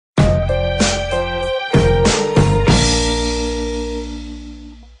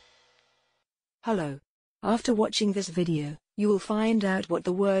Hello. After watching this video, you will find out what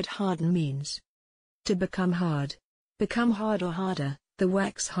the word harden means. To become hard. Become hard or harder, the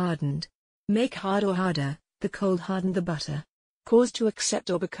wax hardened. Make hard or harder, the cold hardened the butter. Cause to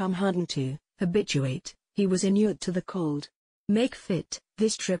accept or become hardened to, habituate, he was inured to the cold. Make fit,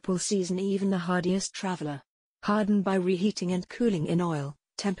 this trip will season even the hardiest traveler. Harden by reheating and cooling in oil,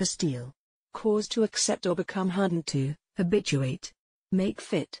 temper steel. Cause to accept or become hardened to, habituate. Make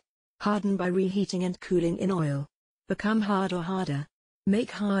fit. Harden by reheating and cooling in oil. Become hard or harder.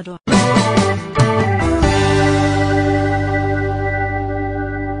 Make hard or